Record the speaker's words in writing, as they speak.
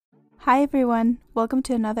Hi everyone, welcome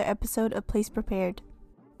to another episode of Place Prepared.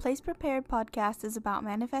 Place Prepared podcast is about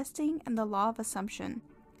manifesting and the law of assumption.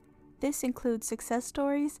 This includes success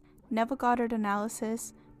stories, Neville Goddard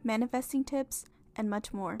analysis, manifesting tips, and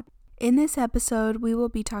much more. In this episode, we will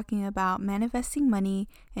be talking about manifesting money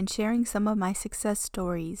and sharing some of my success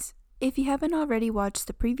stories. If you haven't already watched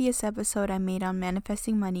the previous episode I made on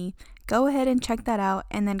manifesting money, go ahead and check that out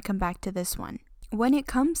and then come back to this one. When it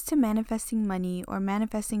comes to manifesting money or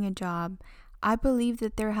manifesting a job, I believe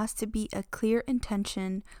that there has to be a clear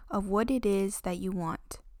intention of what it is that you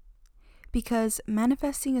want. Because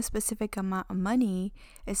manifesting a specific amount of money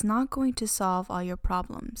is not going to solve all your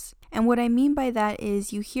problems. And what I mean by that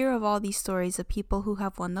is you hear of all these stories of people who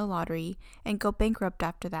have won the lottery and go bankrupt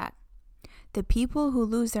after that. The people who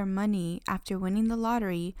lose their money after winning the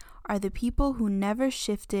lottery are the people who never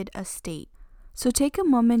shifted a state. So take a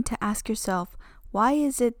moment to ask yourself, why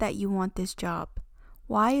is it that you want this job?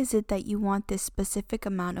 Why is it that you want this specific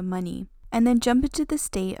amount of money? And then jump into the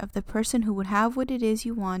state of the person who would have what it is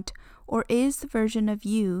you want or is the version of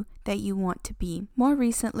you that you want to be. More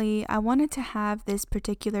recently, I wanted to have this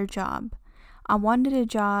particular job. I wanted a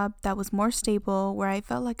job that was more stable, where I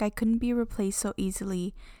felt like I couldn't be replaced so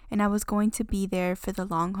easily and I was going to be there for the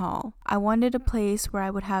long haul. I wanted a place where I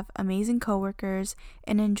would have amazing coworkers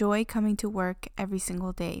and enjoy coming to work every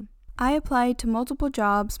single day. I applied to multiple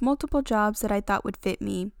jobs that I thought would fit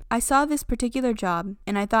me. I saw this particular job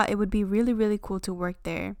and I thought it would be really cool to work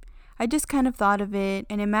there. I just kind of thought of it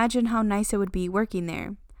and imagined how nice it would be working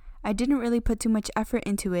there. I didn't really put too much effort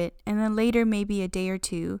into it, and then later, maybe a day or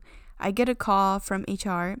two, I get a call from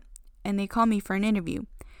HR and they call me for an interview.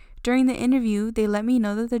 During the interview, they let me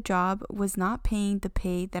know that the job was not paying the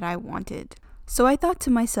pay that I wanted. So I thought to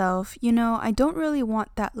myself, I don't really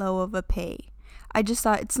want that low of a pay. I just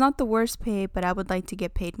thought it's not the worst pay, but I would like to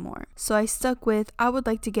get paid more. So I stuck with, I would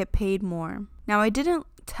like to get paid more. Now I didn't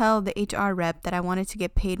tell the HR rep that I wanted to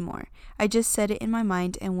get paid more. I just said it in my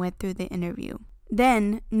mind and went through the interview.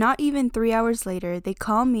 Then, not even 3 hours later, they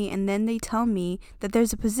call me and then they tell me that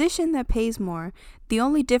there's a position that pays more. The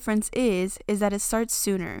only difference is that it starts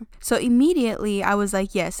sooner. So immediately I was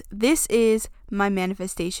like, yes, this is my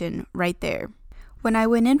manifestation right there. When I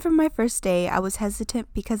went in for my first day, I was hesitant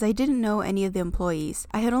because I didn't know any of the employees.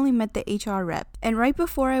 I had only met the HR rep. And right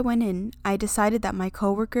before I went in, I decided that my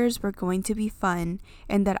coworkers were going to be fun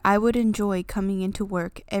and that I would enjoy coming into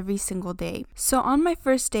work every single day. So on my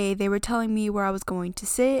first day, they were telling me where I was going to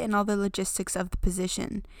sit and all the logistics of the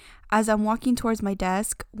position. As I'm walking towards my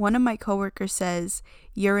desk, one of my coworkers says,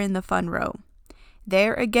 "You're in the fun row."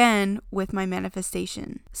 There again with my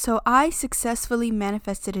manifestation. So I successfully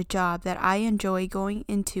manifested a job that I enjoy going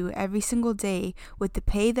into every single day with the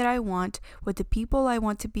pay that I want, with the people I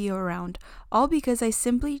want to be around, all because I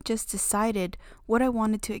simply just decided what I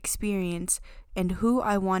wanted to experience and who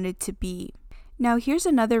I wanted to be. Now here's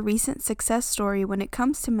another recent success story when it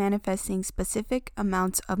comes to manifesting specific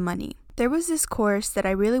amounts of money. There was this course that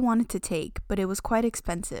I really wanted to take, but it was quite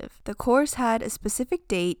expensive. The course had a specific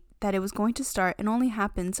date that it was going to start and only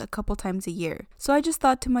happens a couple times a year. So I just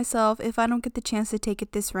thought to myself, if I don't get the chance to take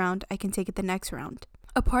it this round, I can take it the next round.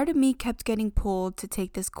 A part of me kept getting pulled to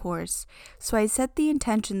take this course, so I set the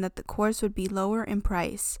intention that the course would be lower in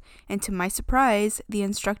price, and to my surprise, the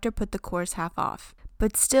instructor put the course half off.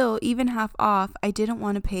 But still, even half off, I didn't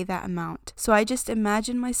want to pay that amount. So I just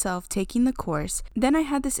imagined myself taking the course. Then I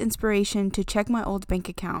had this inspiration to check my old bank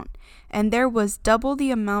account, and there was double the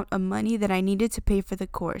amount of money that I needed to pay for the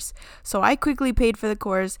course. So I quickly paid for the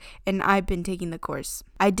course, and I've been taking the course.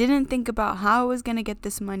 I didn't think about how I was going to get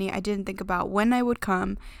this money. I didn't think about when I would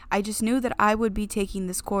come. I just knew that I would be taking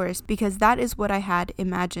this course because that is what I had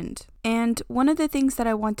imagined. And one of the things that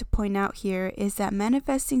I want to point out here is that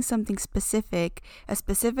manifesting something specific, a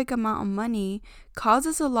specific amount of money,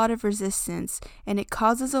 causes a lot of resistance, and it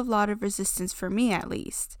causes a lot of resistance for me at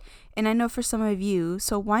least. And I know for some of you,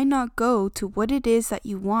 so why not go to what it is that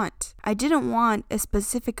you want? I didn't want a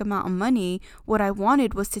specific amount of money. What I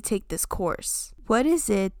wanted was to take this course. What is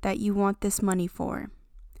it that you want this money for?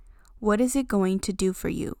 What is it going to do for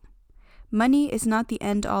you? Money is not the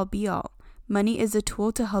end all be all. Money is a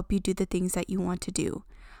tool to help you do the things that you want to do.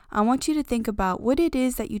 I want you to think about what it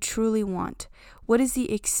is that you truly want. What is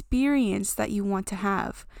the experience that you want to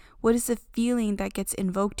have? What is the feeling that gets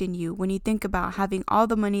invoked in you when you think about having all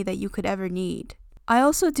the money that you could ever need? I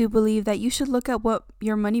also do believe that you should look at what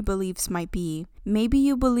your money beliefs might be. Maybe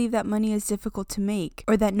you believe that money is difficult to make,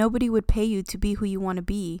 or that nobody would pay you to be who you want to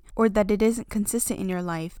be, or that it isn't consistent in your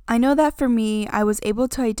life. I know that for me, I was able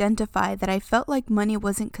to identify that I felt like money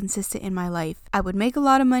wasn't consistent in my life. I would make a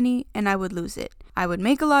lot of money and I would lose it. I would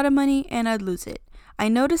make a lot of money and I'd lose it. I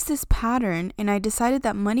noticed this pattern and I decided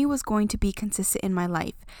that money was going to be consistent in my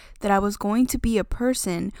life, that I was going to be a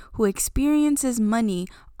person who experiences money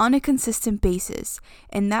on a consistent basis,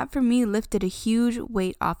 and that for me lifted a huge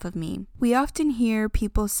weight off of me. We often hear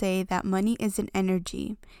people say that money is an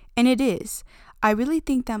energy, and it is. I really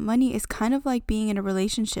think that money is kind of like being in a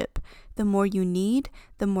relationship. The more you need,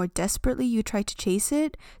 the more desperately you try to chase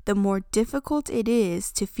it, the more difficult it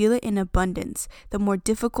is to feel it in abundance, the more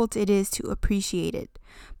difficult it is to appreciate it.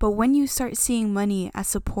 But when you start seeing money as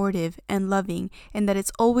supportive and loving and that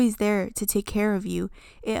it's always there to take care of you,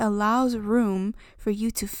 it allows room for you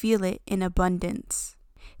to feel it in abundance.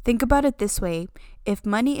 Think about it this way. If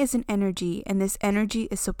money is an energy and this energy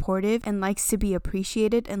is supportive and likes to be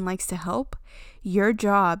appreciated and likes to help, your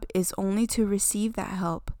job is only to receive that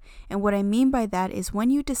help. And what I mean by that is when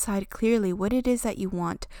you decide clearly what it is that you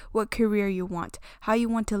want, what career you want, how you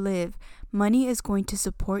want to live, money is going to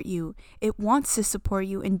support you. It wants to support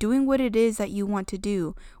you in doing what it is that you want to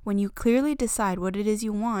do. When you clearly decide what it is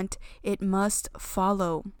you want, it must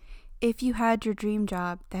follow. If you had your dream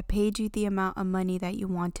job that paid you the amount of money that you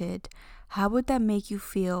wanted, how would that make you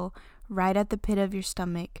feel right at the pit of your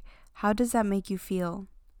stomach? How does that make you feel?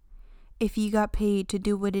 If you got paid to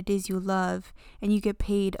do what it is you love and you get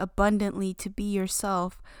paid abundantly to be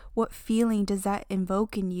yourself, what feeling does that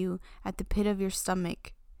invoke in you at the pit of your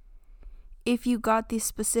stomach? If you got the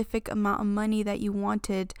specific amount of money that you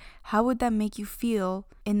wanted, how would that make you feel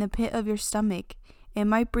in the pit of your stomach? It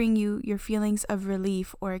might bring you your feelings of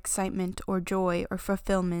relief or excitement or joy or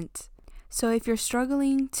fulfillment. So if you're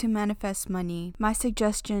struggling to manifest money, my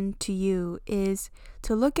suggestion to you is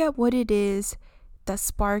to look at what it is that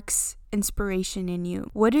sparks inspiration in you.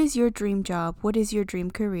 What is your dream job? What is your dream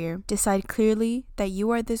career? Decide clearly that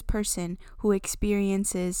you are this person who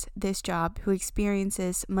experiences this job, who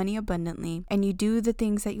experiences money abundantly, and you do the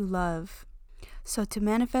things that you love. So to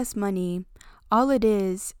manifest money, all it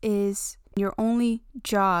is your only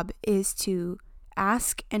job is to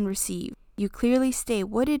ask and receive. You clearly state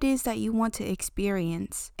what it is that you want to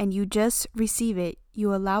experience, and you just receive it.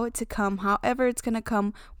 You allow it to come however it's going to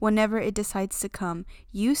come, whenever it decides to come.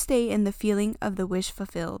 You stay in the feeling of the wish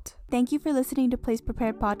fulfilled. Thank you for listening to Place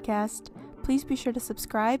Prepared Podcast. Please be sure to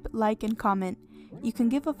subscribe, like, and comment. You can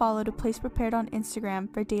give a follow to Place Prepared on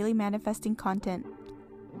Instagram for daily manifesting content.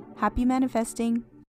 Happy manifesting!